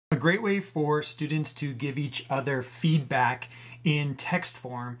great way for students to give each other feedback in text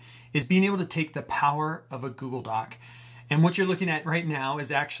form is being able to take the power of a Google Doc. And what you're looking at right now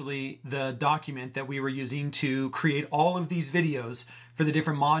is actually the document that we were using to create all of these videos for the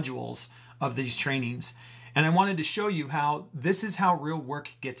different modules of these trainings. And I wanted to show you how this is how real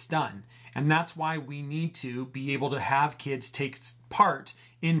work gets done. And that's why we need to be able to have kids take part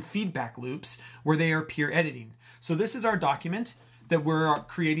in feedback loops where they are peer editing. So this is our document that we're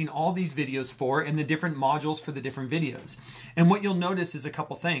creating all these videos for and the different modules for the different videos. And what you'll notice is a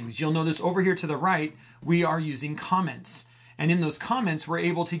couple things. You'll notice over here to the right, we are using comments. And in those comments, we're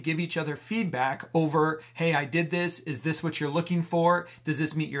able to give each other feedback over, hey, I did this. Is this what you're looking for? Does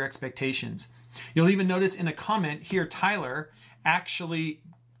this meet your expectations? You'll even notice in a comment here, Tyler actually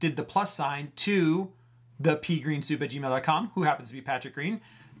did the plus sign to the pgreensoup@gmail.com, who happens to be Patrick Green,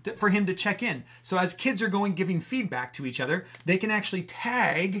 for him to check in. So as kids are going giving feedback to each other, they can actually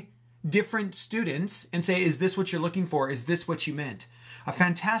tag different students and say, is this what you're looking for? Is this what you meant? A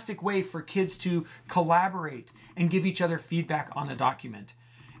fantastic way for kids to collaborate and give each other feedback on a document.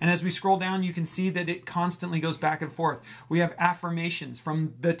 And as we scroll down, you can see that it constantly goes back and forth. We have affirmations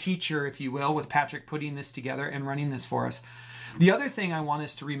from the teacher, if you will, with Patrick putting this together and running this for us. The other thing I want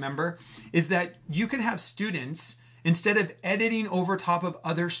us to remember is that you can have students, instead of editing over top of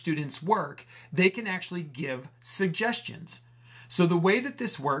other students' work, they can actually give suggestions. So the way that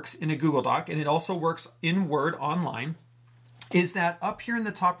this works in a Google Doc, and it also works in Word online, is that up here in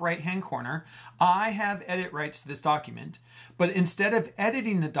the top right-hand corner, I have edit rights to this document, but instead of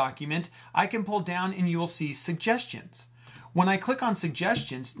editing the document, I can pull down and you will see suggestions. When I click on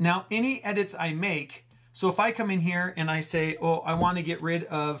suggestions, now any edits I make, so if I come in here and I say, oh, I want to get rid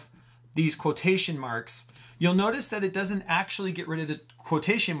of these quotation marks, you'll notice that it doesn't actually get rid of the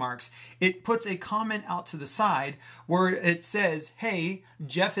quotation marks. It puts a comment out to the side where it says, hey,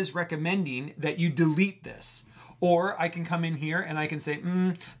 Jeff is recommending that you delete this. Or I can come in here and I can say,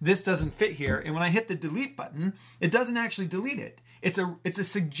 this doesn't fit here. And when I hit the delete button, it doesn't actually delete it. It's a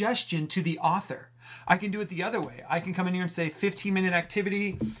suggestion to the author. I can do it the other way. I can come in here and say 15-minute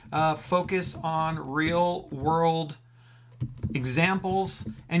activity, focus on real world examples.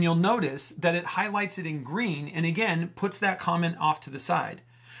 And you'll notice that it highlights it in green and again, puts that comment off to the side.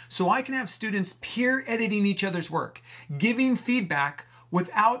 So I can have students peer editing each other's work, giving feedback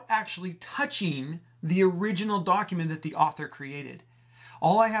without actually touching the original document that the author created.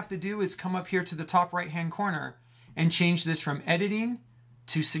 All I have to do is come up here to the top right-hand corner and change this from editing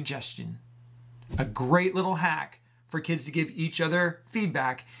to suggestion. A great little hack for kids to give each other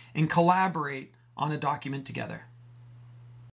feedback and collaborate on a document together.